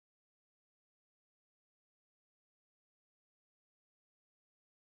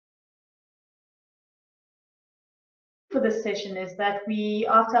for this session is that we,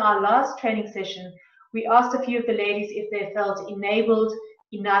 after our last training session, we asked a few of the ladies if they felt enabled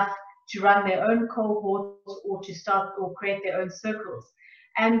enough to run their own cohorts or to start or create their own circles.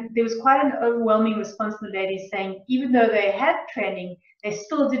 And there was quite an overwhelming response from the ladies saying, even though they had training, they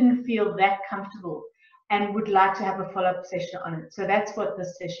still didn't feel that comfortable and would like to have a follow-up session on it. So that's what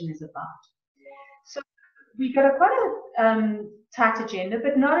this session is about. So we've got quite a tight agenda,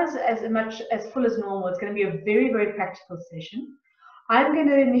 but not as much as full as normal. It's going to be a very, very practical session. I'm going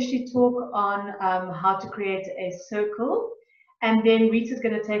to initially talk on how to create a circle, and then Rita's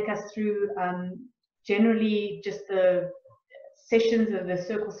going to take us through generally just the sessions of the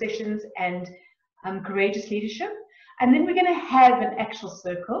circle sessions and courageous leadership. And then we're going to have an actual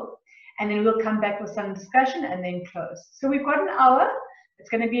circle, and then we'll come back with some discussion and then close. So we've got an hour. It's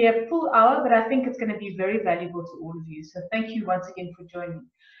going to be a full hour, but I think it's going to be very valuable to all of you. So thank you once again for joining.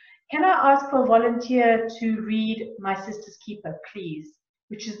 Can I ask for a volunteer to read My Sister's Keeper, please,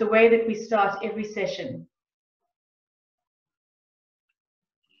 which is the way that we start every session.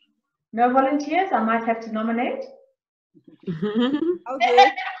 No volunteers? I might have to nominate.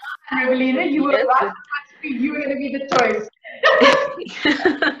 Okay. Revelina, you were right. You were going to be the choice.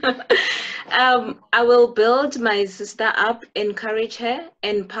 I will build my sister up, encourage her,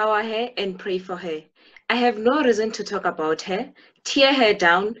 empower her, and pray for her. I have no reason to talk about her, tear her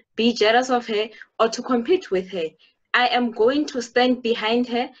down, be jealous of her, or to compete with her. I am going to stand behind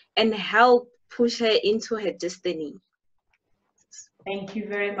her and help push her into her destiny. Thank you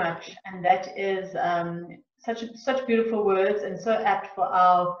very much. And that is such beautiful words and so apt for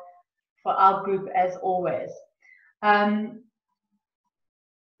our group as always. There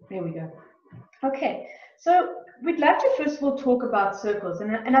we go. Okay, so we'd like to first of all talk about circles,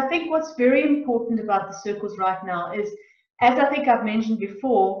 and I think what's very important about the circles right now is, as I think I've mentioned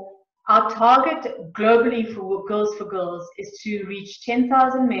before, our target globally for Girls is to reach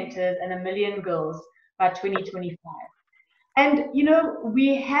 10,000 mentors and 1 million girls by 2025. And you know,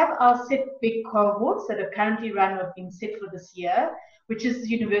 we have our set big cohorts that are currently run or being set for this year, which is the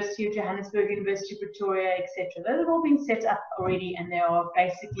University of Johannesburg, University of Pretoria, etc. Those have all been set up already and they are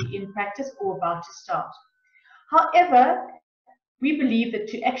basically in practice or about to start. However, we believe that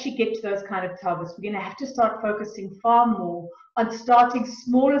to actually get to those kind of targets, we're going to have to start focusing far more on starting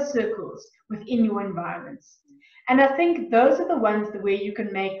smaller circles within your environments. And I think those are the ones where you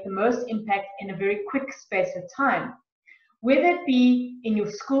can make the most impact in a very quick space of time. Whether it be in your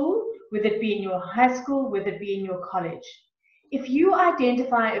school, whether it be in your high school, whether it be in your college. If you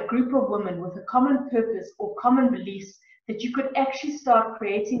identify a group of women with a common purpose or common beliefs that you could actually start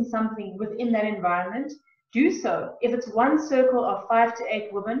creating something within that environment, do so. If it's one circle of 5 to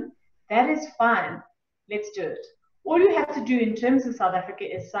 8 women, that is fine. Let's do it. All you have to do in terms of South Africa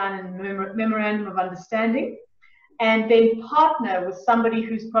is sign a memorandum of understanding and then partner with somebody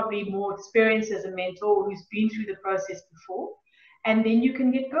who's probably more experienced as a mentor, who's been through the process before, and then you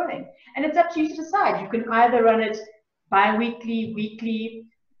can get going. And it's up to you to decide. You can either run it bi-weekly, weekly,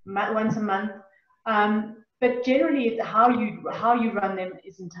 once a month, but generally how you run them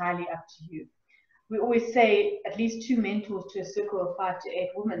is entirely up to you. We always say at least 2 mentors to a circle of 5 to 8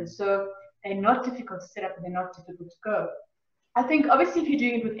 women, so they're not difficult to set up and they're not difficult to go. I think obviously if you're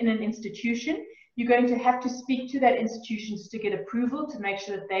doing it within an institution, you're going to have to speak to that institution to get approval to make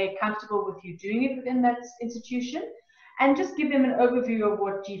sure that they're comfortable with you doing it within that institution, and just give them an overview of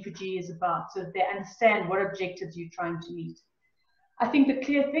what G4G is about so that they understand what objectives you're trying to meet. I think the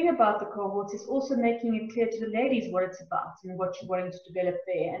clear thing about the cohorts is also making it clear to the ladies what it's about and what you're wanting to develop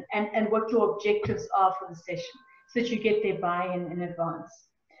there and what your objectives are for the session so that you get their buy-in in advance.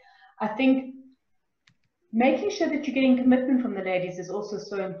 I think making sure that you're getting commitment from the ladies is also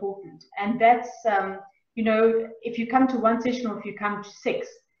so important. And that's, you know, if you come to one session or if you come to 6,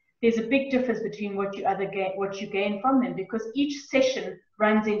 there's a big difference between what you gain from them, because each session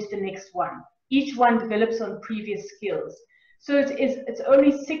runs into the next one. Each one develops on previous skills. So it's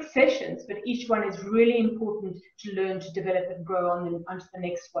only 6 sessions, but each one is really important to learn, to develop and grow on onto the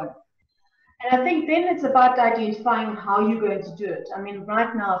next one. And I think then it's about identifying how you're going to do it. I mean,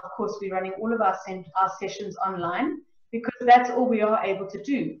 right now, of course, we're running all of our sessions online because that's all we are able to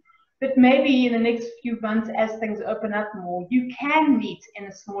do. But maybe in the next few months, as things open up more, you can meet in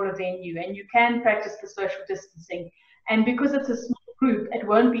a smaller venue and you can practice the social distancing. And because it's a small group, it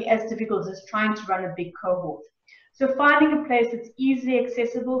won't be as difficult as trying to run a big cohort. So finding a place that's easily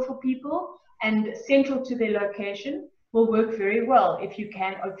accessible for people and central to their location will work very well if you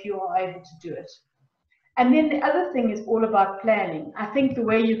can, or if you are able to do it. And then the other thing is all about planning. I think the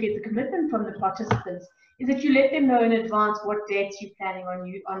way you get the commitment from the participants is that you let them know in advance what dates you're planning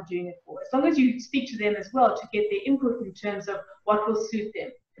on doing it for. As long as you speak to them as well to get their input in terms of what will suit them.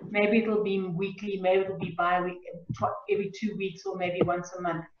 Maybe it'll be weekly, maybe it'll be bi-week, every 2 weeks, or maybe once a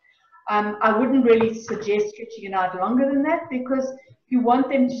month. I wouldn't really suggest stretching it out longer than that, because you want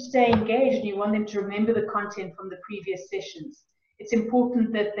them to stay engaged and you want them to remember the content from the previous sessions. It's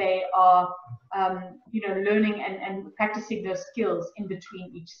important that they are, learning and practicing those skills in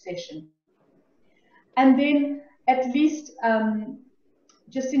between each session. And then at least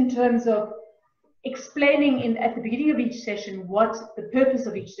just in terms of explaining at the beginning of each session what the purpose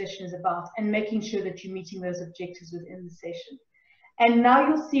of each session is about, and making sure that you're meeting those objectives within the session. And now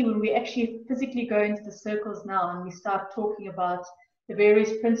you'll see when we actually physically go into the circles now and we start talking about the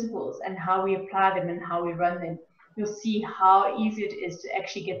various principles and how we apply them and how we run them, you'll see how easy it is to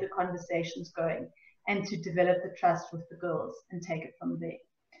actually get the conversations going and to develop the trust with the girls and take it from there.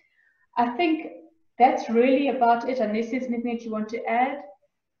 I think that's really about it, unless there's anything that you want to add.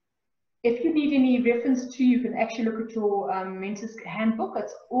 If you need any reference to, you can actually look at your Mentor's Handbook.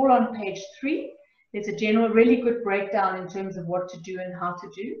 It's all on page 3. There's a general, really good breakdown in terms of what to do and how to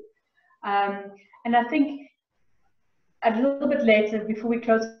do. And I think a little bit later, before we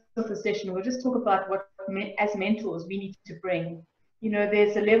close off the session, we'll just talk about what, as mentors, we need to bring. You know,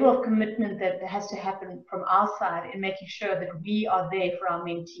 there's a level of commitment that has to happen from our side in making sure that we are there for our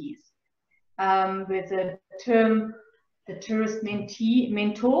mentees. There's a term, the tourist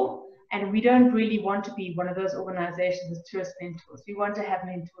mentor, and we don't really want to be one of those organizations as tourist mentors. We want to have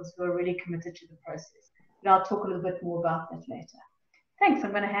mentors who are really committed to the process. But I'll talk a little bit more about that later. Thanks.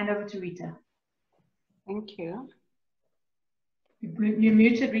 I'm going to hand over to Rita. Thank you. You're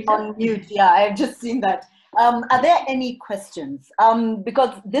muted, Rita. On mute, yeah, I've just seen that. Are there any questions?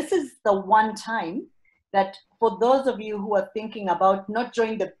 Because this is the one time that for those of you who are thinking about not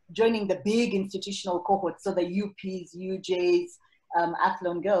joining the big institutional cohorts, so the UPs, UJs,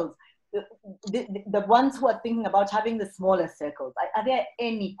 Athlone girls, the ones who are thinking about having the smaller circles, are there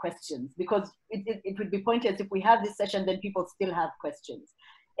any questions? Because it would be pointless if we have this session, then people still have questions.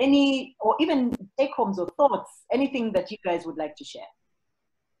 Any, or even take homes or thoughts, anything that you guys would like to share?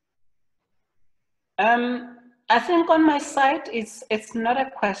 I think on my side, it's not a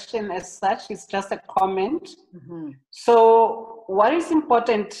question as such, it's just a comment. Mm-hmm. So what is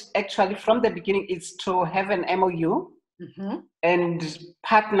important actually from the beginning is to have an MOU. Mm-hmm. And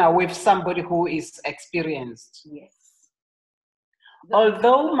partner with somebody who is experienced. Yes.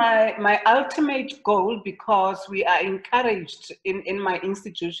 Although my ultimate goal, because we are encouraged in my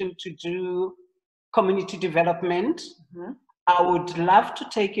institution to do community development, mm-hmm. I would love to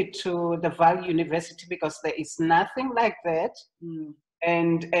take it to the Vaal University, because there is nothing like that. Mm.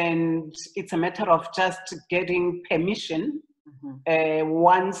 And it's a matter of just getting permission mm-hmm.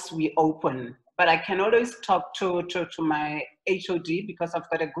 Once we open. But I can always talk to my HOD, because I've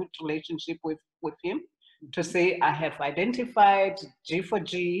got a good relationship with him, mm-hmm. to say I have identified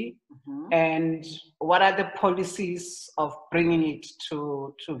G4G mm-hmm. and what are the policies of bringing it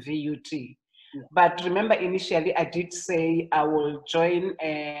to VUT. Yeah. But remember, initially I did say I will join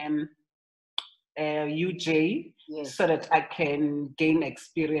UJ, yes. so that I can gain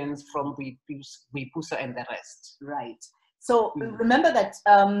experience from Wipuso and the rest. Right. So remember that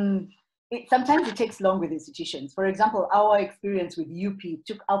sometimes it takes long with institutions. For example, our experience with UP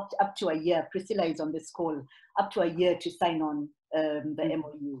took up to a year. Priscilla is on this call, up to a year to sign on the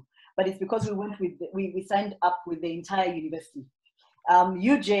MOU. But it's because we signed up with the entire university.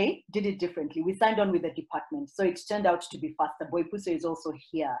 UJ did it differently. We signed on with the department, so it turned out to be faster. Boipuso is also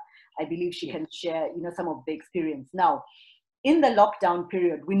here. I believe she can share, some of the experience. Now, in the lockdown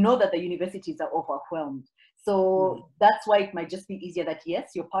period, we know that the universities are overwhelmed. So that's why it might just be easier that,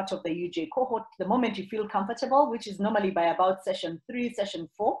 yes, you're part of the UJ cohort. The moment you feel comfortable, which is normally by about session 3, session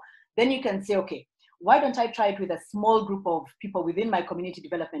 4, then you can say, okay, why don't I try it with a small group of people within my community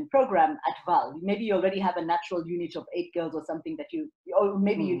development program at Vaal? Maybe you already have a natural unit of 8 girls or something that or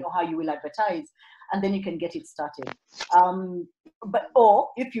maybe you know how you will advertise, and then you can get it started. Or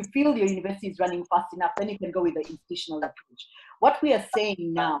if you feel your university is running fast enough, then you can go with the institutional approach. What we are saying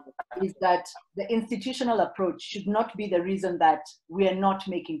now is that the institutional approach should not be the reason that we are not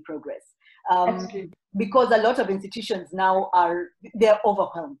making progress. Because a lot of institutions now they're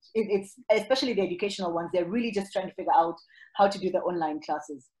overwhelmed. It's especially the educational ones. They're really just trying to figure out how to do the online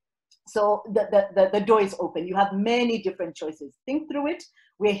classes. So the door is open. You have many different choices. Think through it.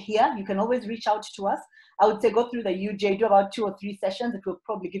 We're here. You can always reach out to us. I would say go through the UJ, do about 2 or 3 sessions. It will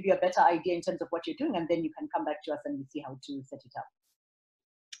probably give you a better idea in terms of what you're doing, and then you can come back to us and we see how to set it up.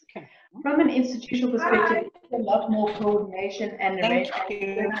 Okay. From an institutional perspective, there's a lot more coordination and Thank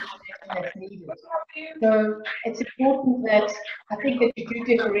that's needed. So it's important that I think that you do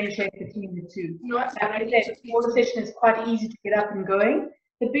differentiate between the two. Like I said, the smaller session is quite easy to get up and going.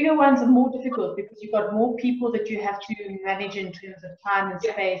 The bigger ones are more difficult because you've got more people that you have to manage in terms of time and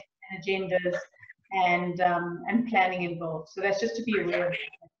space and agendas and planning involved. So that's just to be aware of.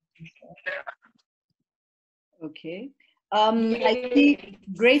 Okay. I see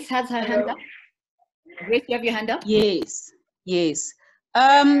Grace has her hand up. Grace, you have your hand up? Yes, yes.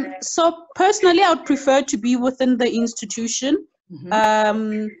 So personally, I would prefer to be within the institution.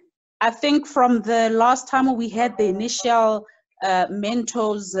 I think from the last time we had the initial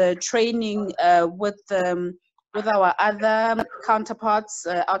mentors training with our other counterparts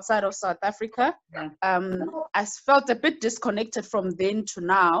outside of South Africa, I felt a bit disconnected from then to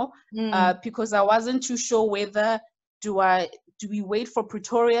now because I wasn't too sure whether do we wait for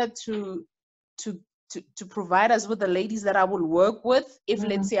Pretoria to provide us with the ladies that I will work with if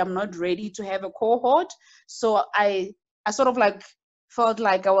let's say I'm not ready to have a cohort. So I sort of like felt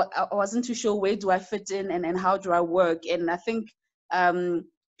like I wasn't too sure where do I fit in and how do I work. And I think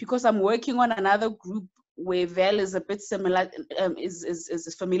because I'm working on another group where Val is a bit similar,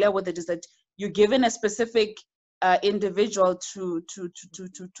 is familiar with it, is that you're given a specific individual to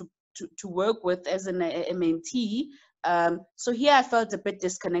work with as a mentee. So here I felt a bit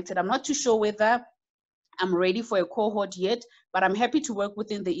disconnected. I'm not too sure whether I'm ready for a cohort yet, but I'm happy to work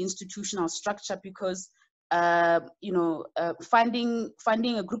within the institutional structure because finding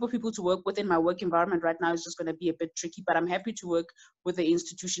a group of people to work within my work environment right now is just going to be a bit tricky, but I'm happy to work with the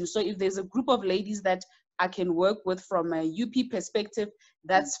institution. So if there's a group of ladies that I can work with from a UP perspective,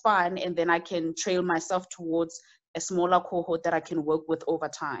 that's fine. And then I can trail myself towards a smaller cohort that I can work with over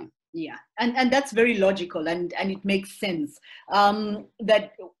time. Yeah, and that's very logical and it makes sense.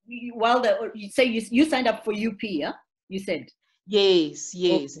 That while you say you signed up for UP, yeah? You said? Yes.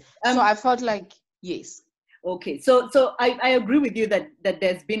 Okay. So I felt like, yes. Okay, so I agree with you that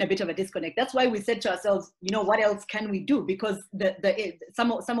there's been a bit of a disconnect. That's why we said to ourselves, what else can we do? Because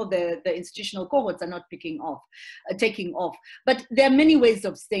some of the institutional cohorts are not taking off. But there are many ways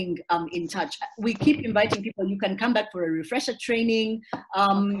of staying in touch. We keep inviting people. You can come back for a refresher training,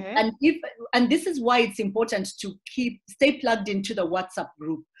 and this is why it's important to stay plugged into the WhatsApp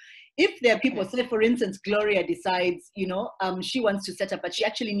group. If there are people, say for instance, Gloria decides, she wants to set up, but she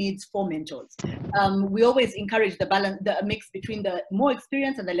actually needs 4 mentors. We always encourage the mix between the more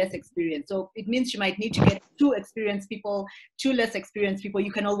experienced and the less experienced. So it means she might need to get 2 experienced people, 2 less experienced people.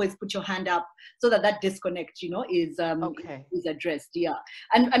 You can always put your hand up so that disconnect, is addressed. Yeah,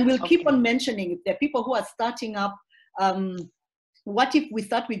 and we'll keep on mentioning if there are people who are starting up. What if we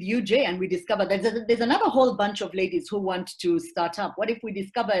start with you, Jay, and we discover that there's another whole bunch of ladies who want to start up? What if we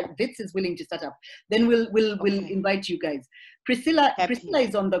discover Wits is willing to start up? Then we'll invite you guys. Priscilla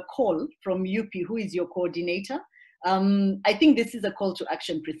is on the call from UP, who is your coordinator. I think this is a call to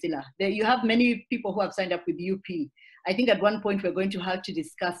action, Priscilla. You have many people who have signed up with UP. I think at one point we're going to have to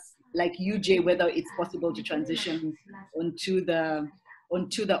discuss, like you, Jay, whether it's possible to transition onto the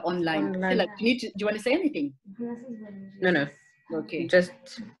online. Priscilla, do you want to say anything? No. Okay. Just.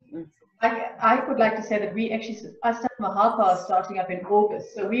 I would like to say that we actually, us and Mahalpa are starting up in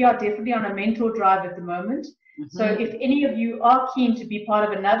August. So we are definitely on a mentor drive at the moment. So if any of you are keen to be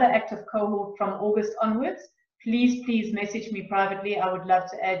part of another active cohort from August onwards, please message me privately. I would love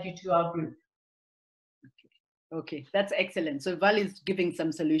to add you to our group. Okay, that's excellent. So Val is giving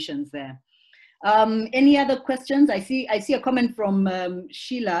some solutions there. Any other questions? I see a comment from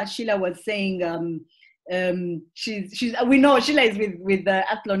Sheila. Sheila was saying, we know Sheila is with the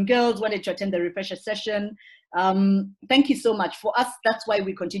Athlon girls, wanted to attend the refresher session. Thank you so much. For us, that's why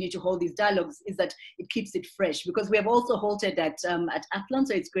we continue to hold these dialogues, is that it keeps it fresh, because we have also halted at Athlon,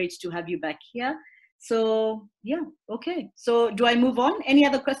 so it's great to have you back here. So yeah, okay. So do I move on? Any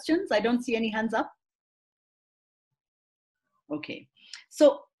other questions? I don't see any hands up. Okay,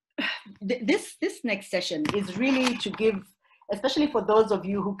 so this next session is really to give, especially for those of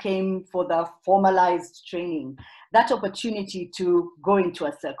you who came for the formalized training, that opportunity to go into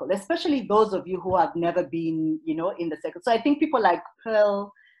a circle, especially those of you who have never been, in the circle. So I think people like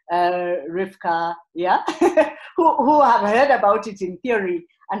Pearl, Rivka, yeah, who have heard about it in theory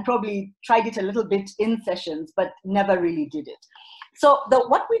and probably tried it a little bit in sessions, but never really did it. So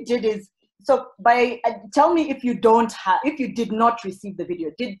what we did is, tell me if you did not receive the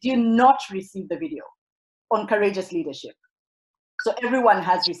video. Did you not receive the video on courageous leadership? So everyone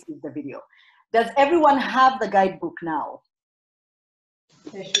has received the video. Does everyone have the guidebook now?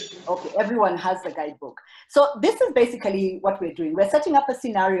 They should do. Okay, everyone has the guidebook. So this is basically what we're doing. We're setting up a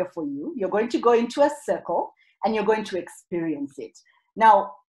scenario for you. You're going to go into a circle and you're going to experience it.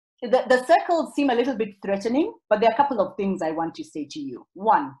 Now, the circles seem a little bit threatening, but there are a couple of things I want to say to you.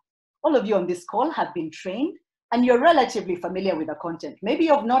 One, all of you on this call have been trained and you're relatively familiar with the content. Maybe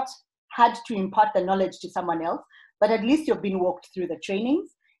you've not had to impart the knowledge to someone else, but at least you've been walked through the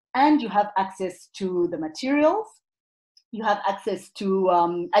trainings and you have access to the materials. You have access to,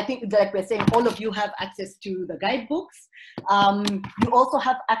 I think like we're saying, all of you have access to the guidebooks. You also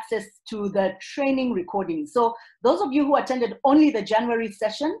have access to the training recordings. So those of you who attended only the January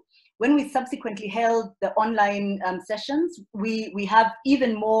session, when we subsequently held the online sessions, we have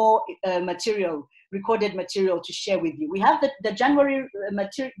even more material, recorded material to share with you. We have the January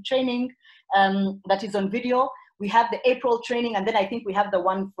training that is on video. We have the April training, and then I think we have the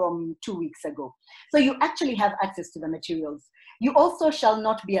one from 2 weeks ago. So you actually have access to the materials. You also shall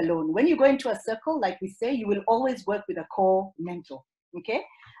not be alone. When you go into a circle, like we say, you will always work with a core mentor, okay?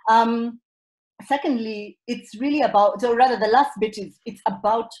 Secondly, it's really about, so rather the last bit is, it's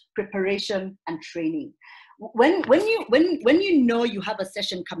about preparation and training. When you know you have a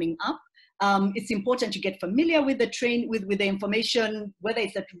session coming up, it's important to get familiar with the with the information, whether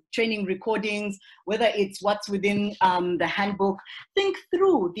it's the training recordings, whether it's what's within the handbook. Think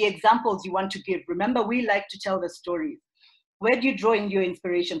through the examples you want to give. Remember, we like to tell the stories. Where do you draw in your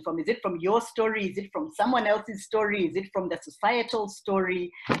inspiration from? Is it from your story? Is it from someone else's story? Is it from the societal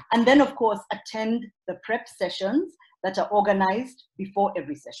story? And then, of course, attend the prep sessions that are organized before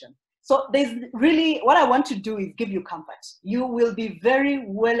every session. So there's really, what I want to do is give you comfort. You will be very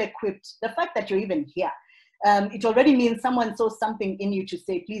well equipped. The fact that you're even here, it already means someone saw something in you to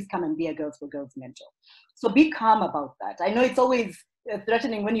say, please come and be a Girls for Girls mentor. So be calm about that. I know it's always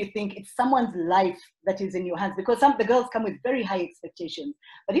threatening when you think it's someone's life that is in your hands, because some of the girls come with very high expectations.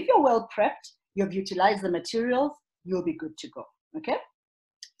 But if you're well prepped, you've utilized the materials, you'll be good to go, okay?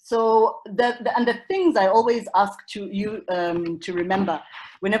 So the things I always ask you to remember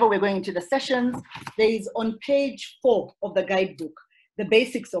whenever we're going into the sessions, there is on page 4 of the guidebook, the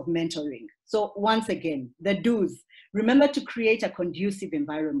basics of mentoring. So once again, the do's. Remember to create a conducive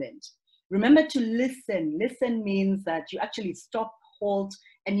environment. Remember to listen. Listen means that you actually stop, hold,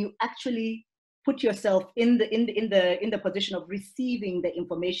 and you actually put yourself in the position of receiving the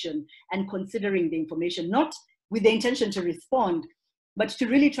information and considering the information, not with the intention to respond, but to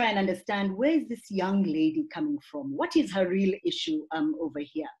really try and understand, where is this young lady coming from? What is her real issue over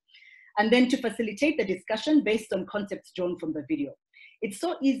here? And then to facilitate the discussion based on concepts drawn from the video. It's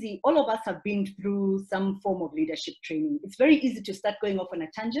so easy. All of us have been through some form of leadership training. It's very easy to start going off on a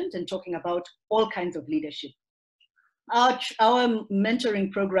tangent and talking about all kinds of leadership. Our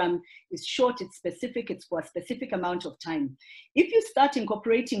mentoring program is short, it's specific, it's for a specific amount of time. If you start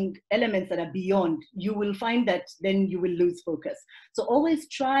incorporating elements that are beyond, you will find that then you will lose focus. So always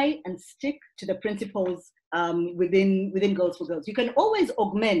try and stick to the principles within Girls for Girls. You can always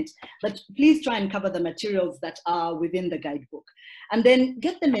augment, but please try and cover the materials that are within the guidebook. And then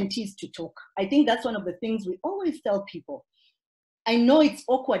get the mentees to talk. I think that's one of the things we always tell people. I know it's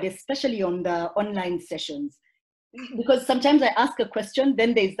awkward, especially on the online sessions, because sometimes I ask a question,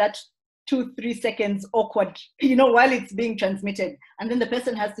 then there's that 2-3 seconds awkward, while it's being transmitted. And then the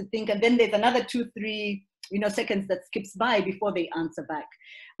person has to think, and then there's another 2-3 seconds that skips by before they answer back.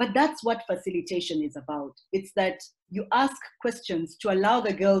 But that's what facilitation is about. It's that you ask questions to allow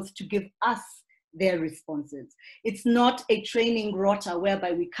the girls to give us their responses. It's not a training rota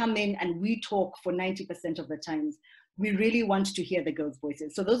whereby we come in and we talk for 90% of the times. We really want to hear the girls'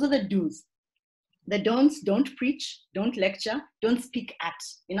 voices. So those are the do's. The don'ts: don't preach, don't lecture, don't speak at.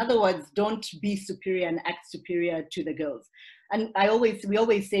 In other words, don't be superior and act superior to the girls. And we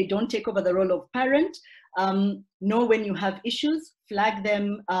always say, don't take over the role of parent. Know when you have issues, flag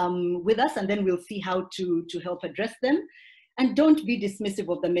them with us, and then we'll see how to help address them. And don't be dismissive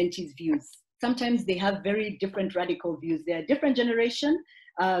of the mentees' views. Sometimes they have very different radical views. They're a different generation.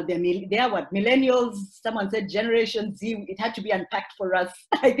 They are what? Millennials. Someone said Generation Z. It had to be unpacked for us,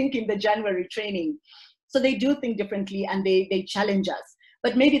 I think, in the January training. So they do think differently and they challenge us.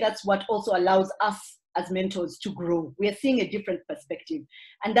 But maybe that's what also allows us as mentors to grow. We are seeing a different perspective.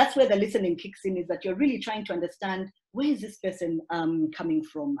 And that's where the listening kicks in, is that you're really trying to understand, where is this person coming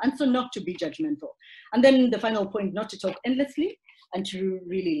from? And so not to be judgmental. And then the final point, not to talk endlessly and to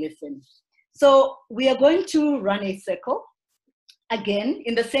really listen. So we are going to run a circle. Again,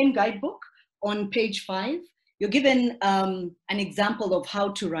 in the same guidebook on page 5, you're given an example of how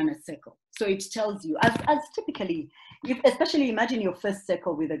to run a circle. So it tells you, as typically, especially imagine your first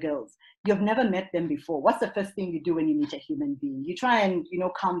circle with the girls. You've never met them before. What's the first thing you do when you meet a human being? You try and,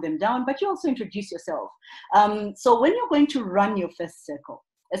 calm them down, but you also introduce yourself. So when you're going to run your first circle,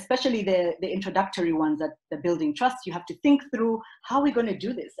 especially the introductory ones at the Building Trust, you have to think through, how are we going to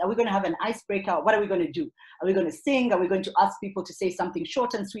do this? Are we going to have an icebreaker? What are we going to do? Are we going to sing? Are we going to ask people to say something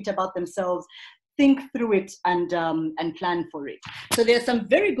short and sweet about themselves? Think through it and plan for it. So there are some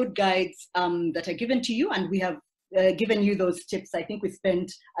very good guides that are given to you, and we have given you those tips. I think we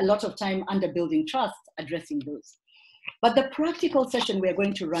spent a lot of time under Building Trust addressing those. But the practical session we're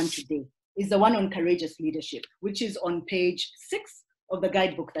going to run today is the one on courageous leadership, which is on page 6 of the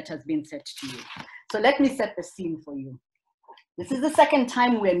guidebook that has been set to you. So let me set the scene for you. This is the second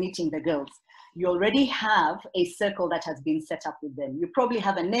time we're meeting the girls. You already have a circle that has been set up with them. You probably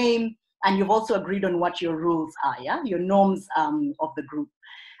have a name, and you've also agreed on what your rules are, yeah? Your norms of the group.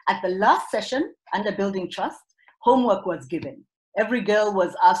 At the last session, under Building Trust, homework was given. Every girl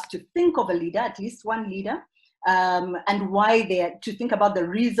was asked to think of a leader, at least one leader, and why to think about the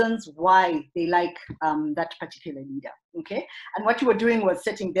reasons why they like that particular leader, okay? And what you were doing was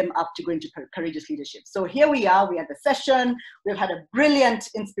setting them up to go into courageous leadership. So here we are, we had the session, we've had a brilliant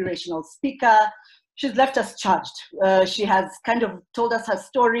inspirational speaker. She's left us charged. She has kind of told us her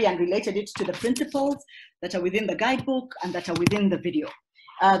story and related it to the principles that are within the guidebook and that are within the video.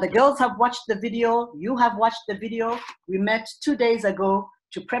 The girls have watched the video, you have watched the video. We met 2 days ago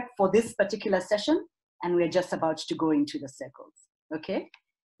to prep for this particular session, and we're just about to go into the circles, okay?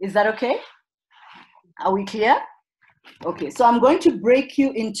 Is that okay? Are we clear? Okay, so I'm going to break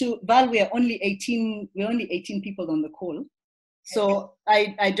you into, Val, we're only 18 people on the call. So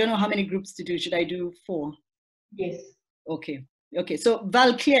I don't know how many groups to do. Should I do 4? Yes. Okay, so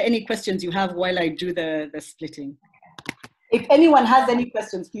Val, clear any questions you have while I do the splitting. If anyone has any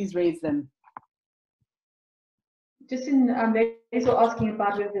questions, please raise them. Just in, ladies were asking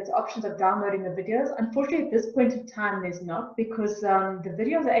about whether there's options of downloading the videos. Unfortunately, at this point in time, there's not, because the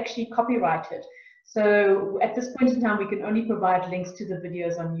videos are actually copyrighted. So at this point in time, we can only provide links to the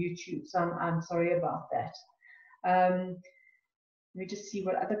videos on YouTube. So I'm sorry about that. Let me just see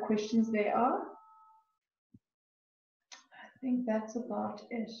what other questions there are. I think that's about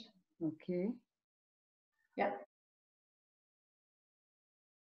it. Okay. Yeah.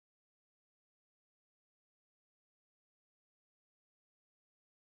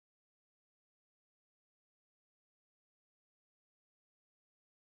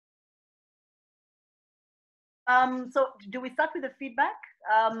 So do we start with the feedback?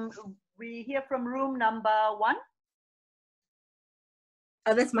 We hear from room number 1.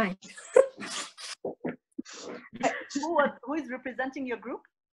 Oh, that's mine. Who is representing your group?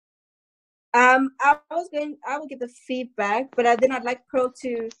 I will give the feedback, but then I'd like Pearl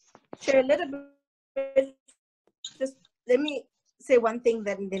to share a little bit. Just let me say one thing,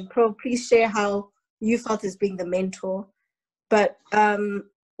 and then Pearl, please share how you felt as being the mentor. But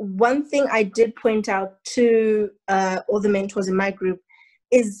one thing I did point out to all the mentors in my group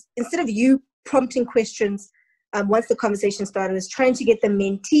is, instead of you prompting questions once the conversation started, is trying to get the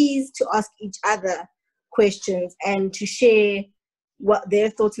mentees to ask each other questions and to share what their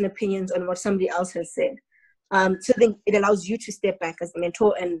thoughts and opinions on what somebody else has said. So I think it allows you to step back as the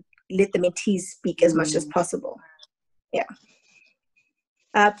mentor and let the mentees speak as much as possible. Yeah.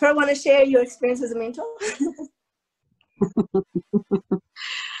 Pearl, want to share your experience as a mentor?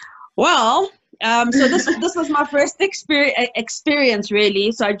 Well, so this was my first experience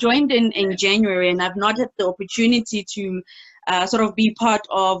really. So I joined in January, and I've not had the opportunity to sort of be part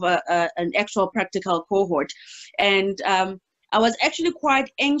of an actual practical cohort. And I was actually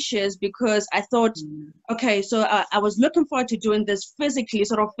quite anxious, because I thought, okay, so I was looking forward to doing this physically,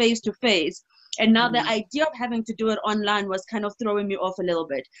 sort of face to face. And now the idea of having to do it online was kind of throwing me off a little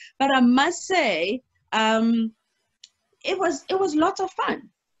bit. But I must say, it was lots of fun.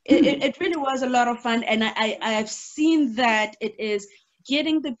 It really was a lot of fun, and I have seen that it is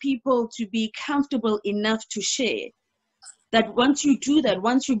getting the people to be comfortable enough to share. That once you do that,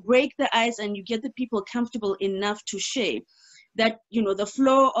 once you break the ice and you get the people comfortable enough to share, that, you know, the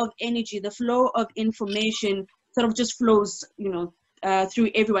flow of energy, the flow of information sort of just flows, you know, through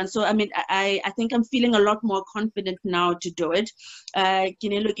everyone. So I mean, I think I'm feeling a lot more confident now to do it.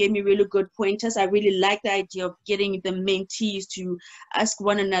 Kinelo gave me really good pointers. I really like the idea of getting the mentees to ask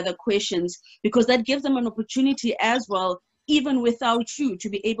one another questions, because that gives them an opportunity as well, even without you, to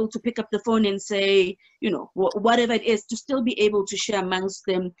be able to pick up the phone and say, you know, whatever it is, to still be able to share amongst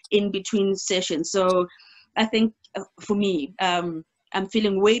them in between sessions. So I think for me, I'm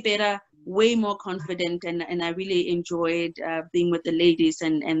feeling way better. way more confident, and I really enjoyed being with the ladies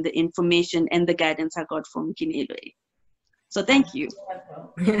and the information and the guidance I got from Kinelwe. So thank you.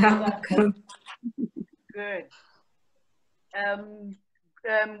 Good.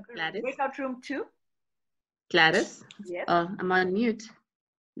 Gladys? Breakout room 2. Gladys? Yes. Oh, I'm on mute.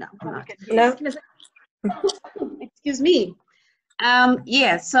 No, I'm Oh, we not. can hear you. No. Excuse me.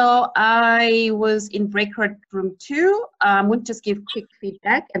 Yeah, so I was in breakout room 2. I'm going to just give quick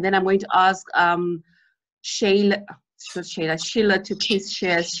feedback, and then I'm going to ask Sheila to please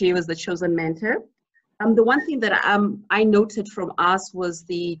share, as she was the chosen mentor. The one thing that I noted from us was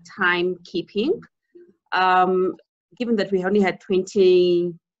the timekeeping. Given that we only had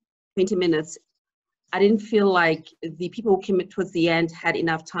 20 minutes, I didn't feel like the people who came towards the end had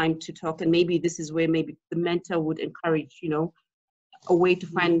enough time to talk, and maybe this is where maybe the mentor would encourage, a way to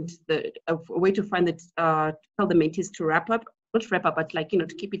find tell the mentees to wrap up, not wrap up, but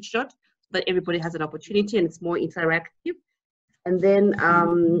to keep it short, so that everybody has an opportunity and it's more interactive. And then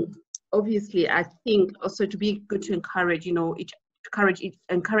obviously, I think also to be good to encourage,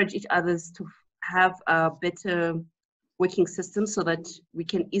 encourage each others to have a better working system so that we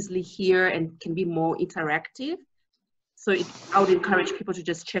can easily hear and can be more interactive. So I would encourage people to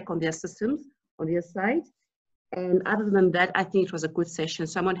just check on their systems on their side. And other than that, I think it was a good session.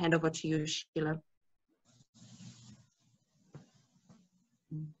 So I'm going to hand over to you, Sheila.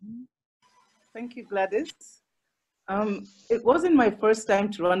 Thank you, Gladys. It wasn't my first time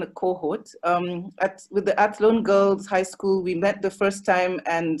to run a cohort. With the Athlone Girls High School, we met the first time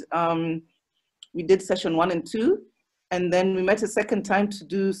and we did session 1 and 2. And then we met a second time to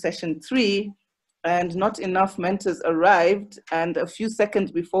do session 3. And not enough mentors arrived. And a few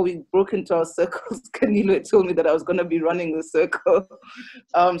seconds before we broke into our circles, Kanilo told me that I was going to be running the circle.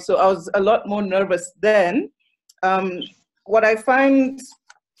 So I was a lot more nervous then. What I find,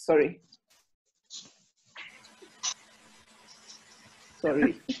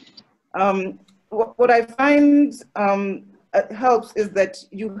 what I find helps is that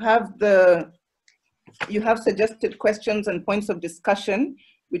you have suggested questions and points of discussion,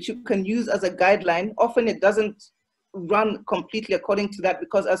 which you can use as a guideline. Often it doesn't run completely according to that,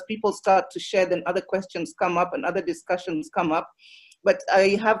 because as people start to share, then other questions come up and other discussions come up. But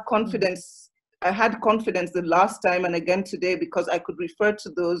I have confidence. I had confidence the last time and again today, because I could refer to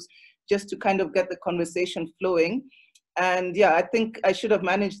those just to kind of get the conversation flowing. And yeah, I think I should have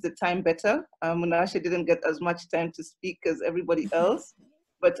managed the time better. Munashe didn't get as much time to speak as everybody else,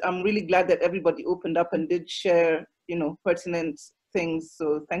 but I'm really glad that everybody opened up and did share, pertinent things.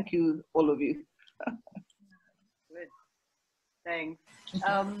 So thank you, all of you. Good. Thanks.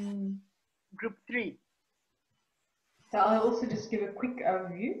 Group 3. So I'll also just give a quick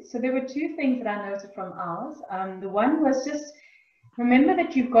overview. So there were 2 things that I noted from ours. The one was just remember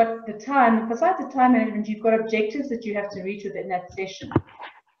that you've got the time, besides the time management, you've got objectives that you have to reach within that session.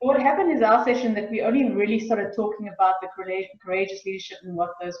 What happened is our session that we only really started talking about the courageous leadership and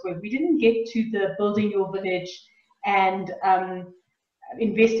what those were. We didn't get to the building your village and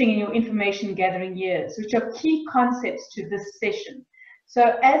investing in your information gathering years, which are key concepts to this session.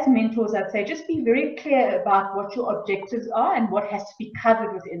 So as mentors, I'd say just be very clear about what your objectives are and what has to be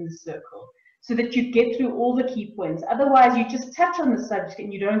covered within the circle, so that you get through all the key points. Otherwise, you just touch on the subject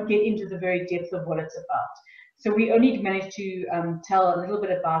and you don't get into the very depth of what it's about. So we only managed to tell a little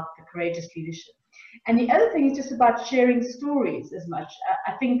bit about the courageous leadership. And the other thing is just about sharing stories as much.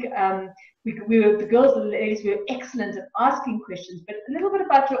 I think the girls and the ladies were excellent at asking questions, but a little bit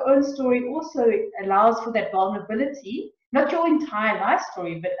about your own story also allows for that vulnerability. Not your entire life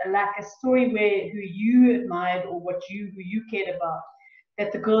story, but like a story where who you admired or who you cared about,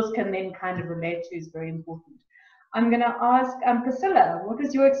 that the girls can then kind of relate to, is very important. I'm going to ask Priscilla, what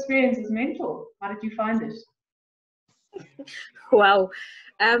was your experience as mentor? How did you find it? Wow.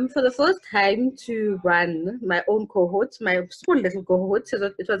 For the first time to run my own cohort, my small little cohort,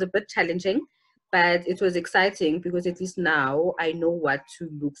 it was a bit challenging, but it was exciting because at least now I know what to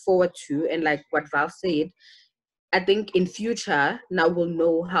look forward to. And like what Val said, I think in future, now we'll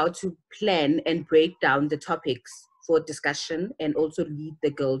know how to plan and break down the topics for discussion and also lead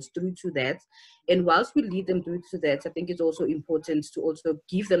the girls through to that. And whilst we lead them through to that, I think it's also important to also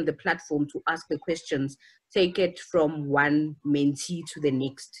give them the platform to ask the questions, take it from one mentee to the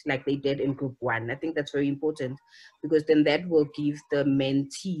next, like they did in group 1. I think that's very important, because then that will give the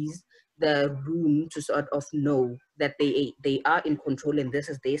mentees the room to sort of know that they are in control and this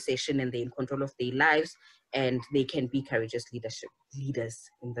is their session and they're in control of their lives and they can be courageous leaders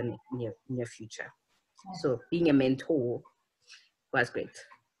in the near future. So being a mentor was great.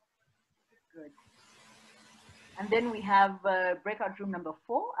 Good. And then we have breakout room number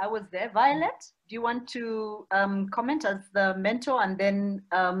 4. I was there. Violet, do you want to comment as the mentor? And then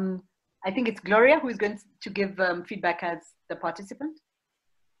I think it's Gloria who is going to give feedback as the participant.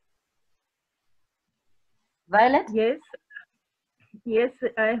 Violet? Yes. Yes,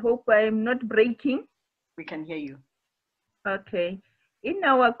 I hope I'm not breaking. We can hear you. Okay. In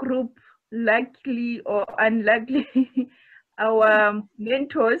our group, luckily or unluckily, our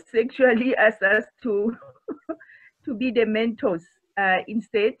mentors actually asked us to to be the mentors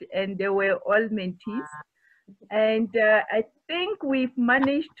instead, and they were all mentees. And I think we've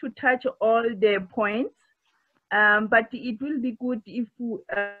managed to touch all the points, but it will be good if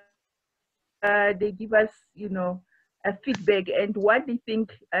they give us, you know, a feedback and what they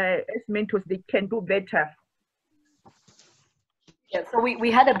think as mentors they can do better. Yeah, so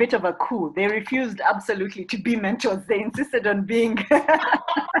we had a bit of a coup. They refused absolutely to be mentors. They insisted on being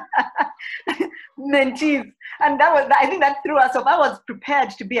mentees. And that was, I think that threw us off. I was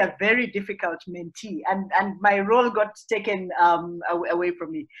prepared to be a very difficult mentee, and my role got taken away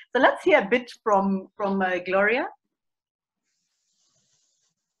from me. So let's hear a bit from Gloria.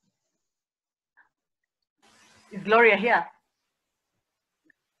 Is Gloria here?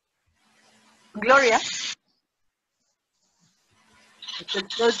 Gloria?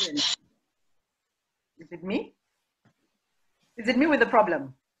 It's frozen. Is it me? Is it me with the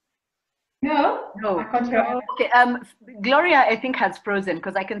problem? No, No. I can't hear. Okay. Gloria, I think, has frozen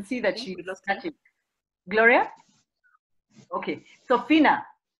because I can see that she's static. Gloria? Okay. So Fina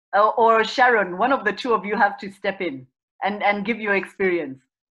or Sharon, one of the two of you have to step in and give your experience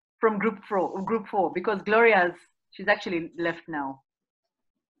from group 4, because Gloria's, she's actually left now.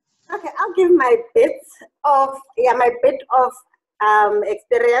 Okay, I'll give my bit of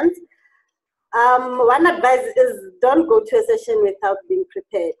experience. One advice is don't go to a session without being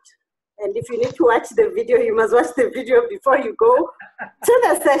prepared. And if you need to watch the video, you must watch the video before you go to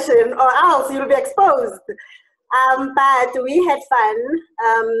the session, or else you'll be exposed. But we had fun.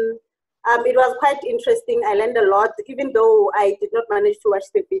 It was quite interesting. I learned a lot, even though I did not manage to watch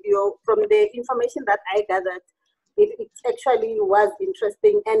the video. From the information that I gathered, it actually was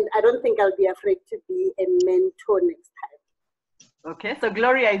interesting, and I don't think I'll be afraid to be a mentor next time. Okay, so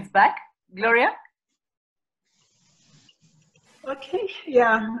Gloria is back. Gloria? Okay,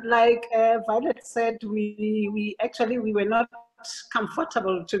 yeah, like Violet said, we were not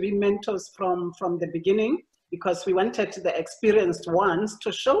comfortable to be mentors from the beginning, because we wanted the experienced ones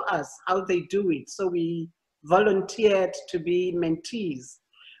to show us how they do it. So we volunteered to be mentees.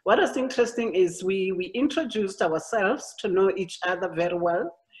 What was interesting is we introduced ourselves to know each other very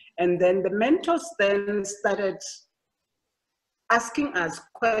well. And then the mentors then started asking us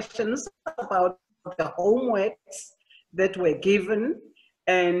questions about the homeworks that were given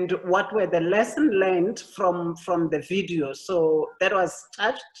and what were the lessons learned from the video. So that was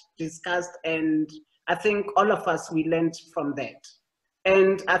touched, discussed, and I think all of us, we learned from that.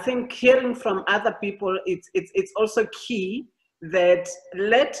 And I think hearing from other people, it's also key that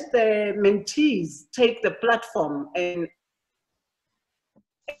let the mentees take the platform and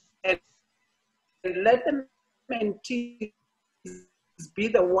let the mentees be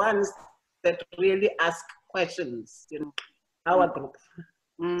the ones that really ask questions, you know, our group.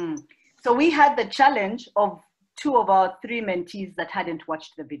 So we had the challenge of 2 of our 3 mentees that hadn't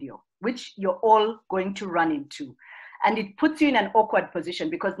watched the video, which you're all going to run into. And it puts you in an awkward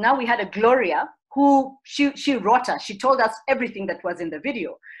position, because now we had a Gloria who, she wrote us, she told us everything that was in the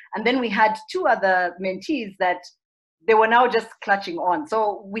video. And then we had 2 other mentees that they were now just clutching on.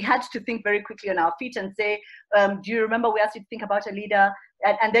 So we had to think very quickly on our feet and say, do you remember we asked you to think about a leader?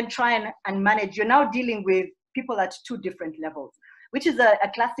 And then try and manage. You're now dealing with people at 2 different levels, which is a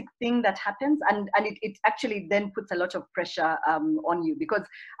classic thing that happens. And it actually then puts a lot of pressure on you, because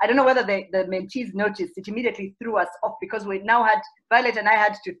I don't know whether the mentees noticed, it immediately threw us off, because we now had, Violet and I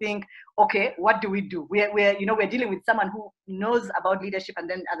had to think, okay, what do we do? We're dealing with someone who knows about leadership and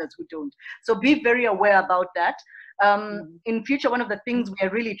then others who don't. So be very aware about that. In future, one of the things we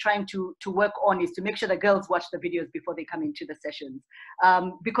are really trying to work on is to make sure the girls watch the videos before they come into the sessions,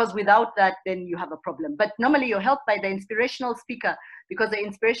 because without that, then you have a problem. But normally you're helped by the inspirational speaker, because the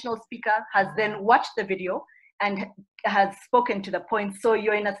inspirational speaker has then watched the video and has spoken to the point, so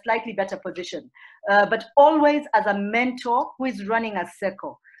you're in a slightly better position. But always, as a mentor who is running a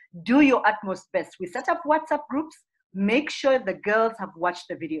circle, do your utmost best. We set up WhatsApp groups, make sure the girls have watched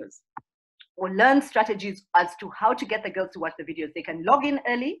the videos, or learn strategies as to how to get the girls to watch the videos. They can log in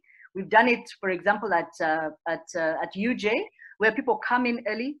early. We've done it, for example, at UJ, where people come in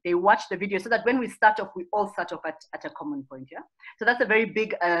early, they watch the video, so that when we start off, we all start off at a common point, yeah? So that's a very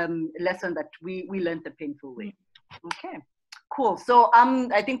big lesson that we learned the painful way. Okay, cool. So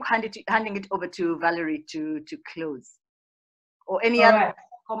I think handing it over to Valerie to close. Or any other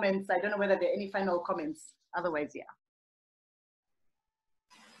comments? I don't know whether there are any final comments. Otherwise, yeah.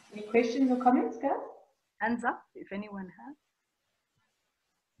 Any questions or comments, guys? Hands up if anyone has.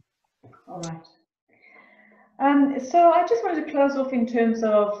 All right. So I just wanted to close off in terms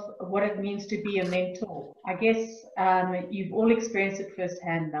of what it means to be a mentor. I guess you've all experienced it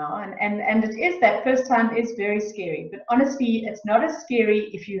firsthand now, and it is that first time is very scary. But honestly, it's not as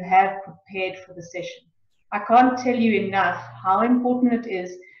scary if you have prepared for the session. I can't tell you enough how important it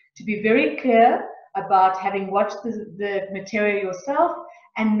is to be very clear about having watched the material yourself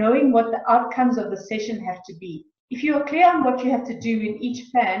and knowing what the outcomes of the session have to be. If you are clear on what you have to do in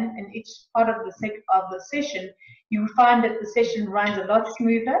each plan and each part of the session, you find that the session runs a lot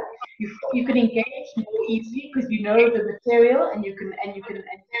smoother. You can engage more easily because you know the material and you can have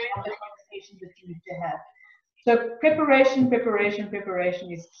the conversations that you need to have. So preparation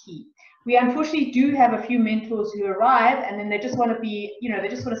is key. We unfortunately do have a few mentors who arrive and then they just want to be, they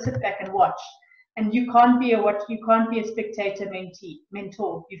just want to sit back and watch. And you can't be a spectator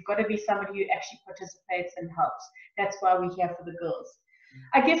mentor. You've got to be somebody who actually participates and helps. That's why we're here for the girls.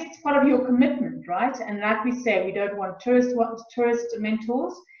 I guess it's part of your commitment, right? And like we say, we don't want tourist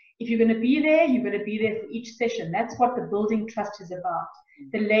mentors. If you're going to be there, you're going to be there for each session. That's what the building trust is about.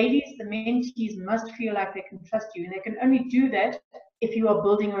 The ladies, the mentees must feel like they can trust you, and they can only do that if you are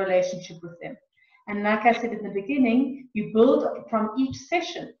building a relationship with them. And like I said in the beginning, you build from each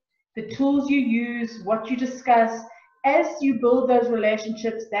session. The tools you use, what you discuss, as you build those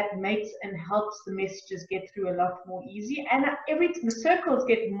relationships, that makes and helps the messages get through a lot more easy. And the circles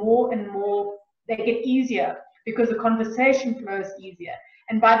get more and more, they get easier because the conversation flows easier.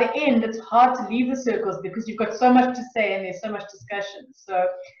 And by the end, it's hard to leave the circles because you've got so much to say and there's so much discussion. So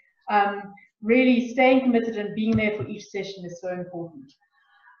really staying committed and being there for each session is so important.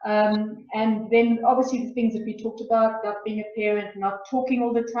 And then obviously the things that we talked about being a parent, not talking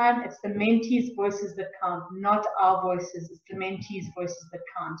all the time, it's the mentees' voices that count, not our voices, it's the mentees' voices that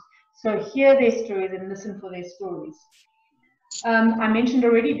count. So hear their stories and listen for their stories. I mentioned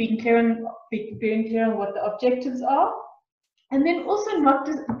already being clear on what the objectives are, and then also not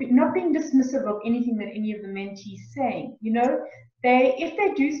being dismissive of anything that any of the mentees saying. If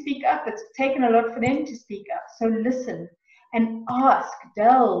they do speak up, it's taken a lot for them to speak up, so listen. And ask,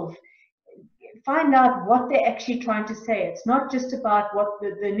 delve, find out what they're actually trying to say. It's not just about what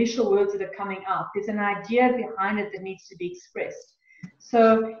the initial words that are coming out. There's an idea behind it that needs to be expressed.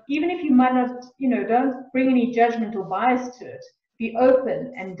 So even if you might not, don't bring any judgment or bias to it, be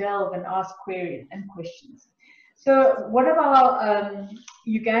open and delve and ask queries and questions. So one of our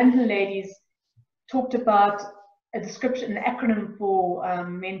Ugandan ladies talked about a description, an acronym for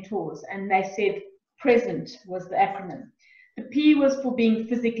mentors, and they said PRESENT was the acronym. The P was for being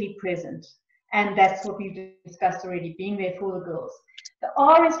physically present, and that's what we've discussed already, being there for the girls. The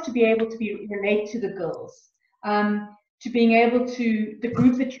R is to be able to relate to the girls, to being able to, the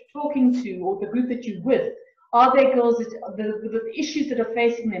group that you're talking to or the group that you're with, are there girls, the issues that are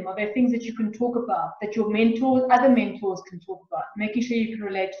facing them, are there things that you can talk about, that your mentors, other mentors can talk about, making sure you can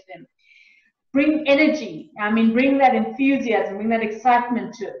relate to them. Bring energy, bring that enthusiasm, bring that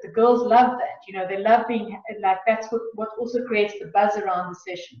excitement to it. The girls love that, they love being, like, that's what also creates the buzz around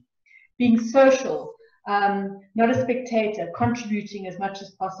the session. Being social, not a spectator, contributing as much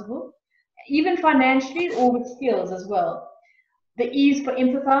as possible, even financially or with skills as well. The E is for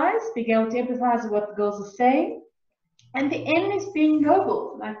empathize, being able to empathize with what the girls are saying. And the N is being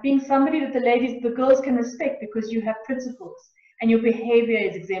noble, like being somebody that the girls can respect because you have principles and your behavior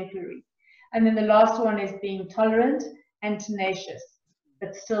is exemplary. And then the last one is being tolerant and tenacious,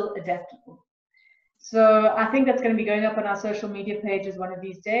 but still adaptable. So I think that's going to be going up on our social media pages one of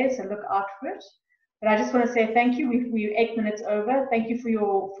these days, so look out for it. But I just want to say thank you. We're 8 minutes over. Thank you for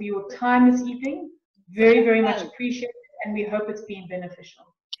your time this evening. Very, very much appreciated, and we hope it's been beneficial.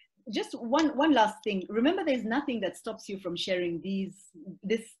 Just one last thing. Remember, there's nothing that stops you from sharing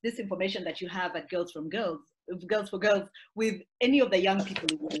this information that you have at Girls for Girls with any of the young people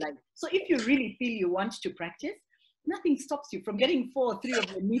in your life. So if you really feel you want to practice, nothing stops you from getting 4 or 3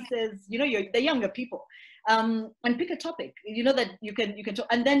 of your nieces, the younger people, and pick a topic, that you can talk,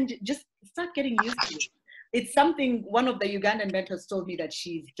 and then just start getting used to it. It's something one of the Ugandan mentors told me that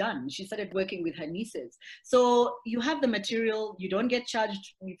she's done. She started working with her nieces. So you have the material, you don't get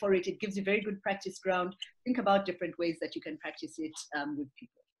charged for it. It gives you very good practice ground. Think about different ways that you can practice it with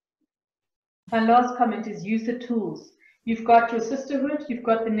people. My last comment is use the tools. You've got your sisterhood, you've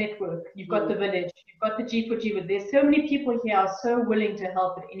got the network, you've got the village, you've got the G4G, but there's so many people here are so willing to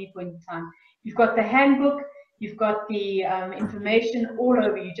help at any point in time. You've got the handbook, you've got the information all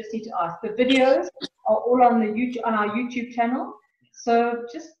over. You just need to ask. The videos are all on our YouTube channel. So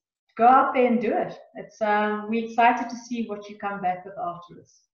just go out there and do it. It's we're excited to see what you come back with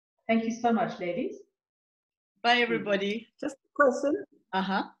afterwards. Thank you so much, ladies. Bye, everybody. Just a question.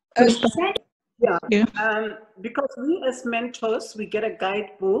 Yeah. Because we as mentors, we get a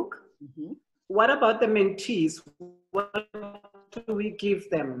guidebook. What about the mentees? What do we give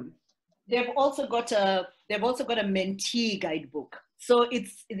them? They've also got a mentee guidebook. So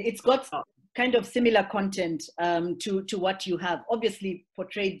it's got kind of similar content to what you have, obviously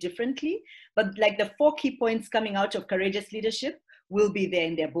portrayed differently, but like the 4 key points coming out of courageous leadership will be there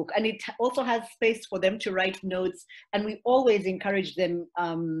in their book. And it also has space for them to write notes. And we always encourage them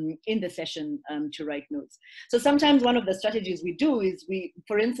in the session to write notes. So sometimes one of the strategies we do is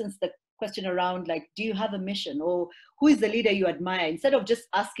for instance, the question around like, do you have a mission, or who is the leader you admire? Instead of just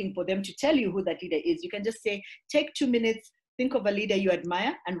asking for them to tell you who that leader is, you can just say, take 2 minutes, think of a leader you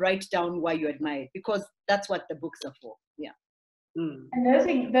admire and write down why you admire it, because that's what the books are for. Yeah. And those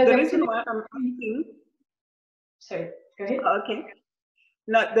the reason why I'm asking, sorry, go ahead. Okay.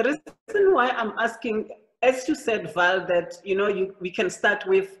 Now, the reason why I'm asking, as you said, Val, that, you know, we can start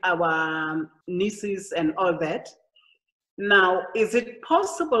with our nieces and all that. Now, is it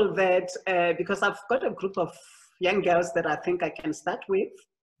possible that, because I've got a group of young girls that I think I can start with,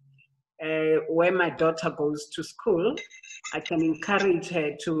 where my daughter goes to school, I can encourage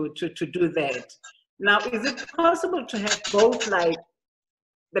her to do that. Now, is it possible to have both, like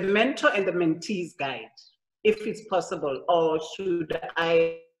the mentor and the mentees guide, if it's possible, or should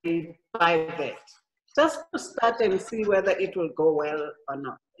I buy that? Just to start and see whether it will go well or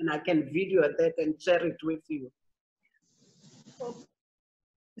not. And I can video that and share it with you.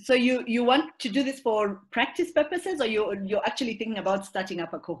 So you want to do this for practice purposes, or you're actually thinking about starting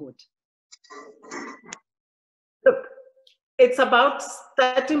up a cohort? Look, it's about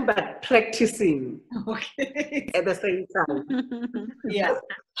starting but practicing. Okay. At the same time. Yeah.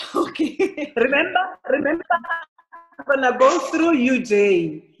 Okay. Remember, I'm gonna go through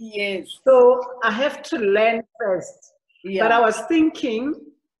UJ. Yes. So I have to learn first. Yeah. But I was thinking,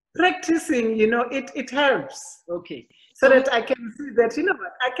 practicing, you know, it helps. Okay. So that I can see that, you know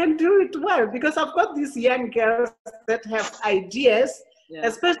what, I can do it well, because I've got these young girls that have ideas,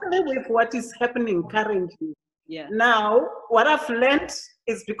 especially with what is happening currently. Yeah. Now, what I've learned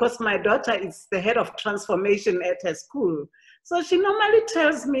is because my daughter is the head of transformation at her school. So she normally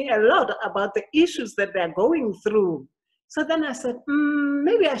tells me a lot about the issues that they're going through. So then I said,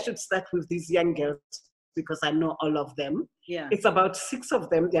 maybe I should start with these young girls, because I know all of them. Yeah. It's about 6 of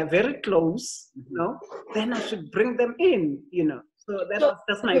them. They're very close, you know. Then I should bring them in, you know. So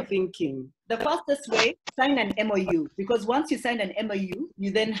that's my thinking. The fastest way, sign an MOU, because once you sign an MOU,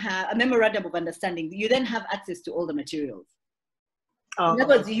 you then have a memorandum of understanding. You then have access to all the materials. Oh, in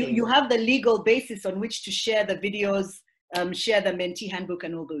other words, okay. you have the legal basis on which to share the videos, share the mentee handbook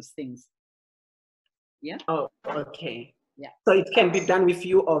and all those things. Yeah. Oh, okay. Yeah. So it can be done with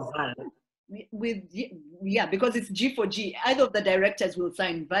you or Val. Yeah, because it's G4G. Either of the directors will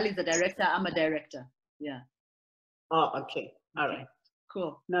sign. Val is the director, I'm a director. Yeah. Oh, okay. All right.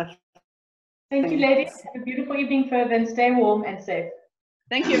 Cool. No, Thank you, ladies. Have a beautiful evening further, and stay warm and safe.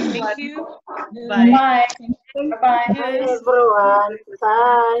 Thank you. Thank you. Bye. Bye. Bye. Bye, everyone.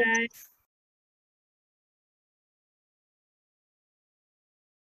 Bye.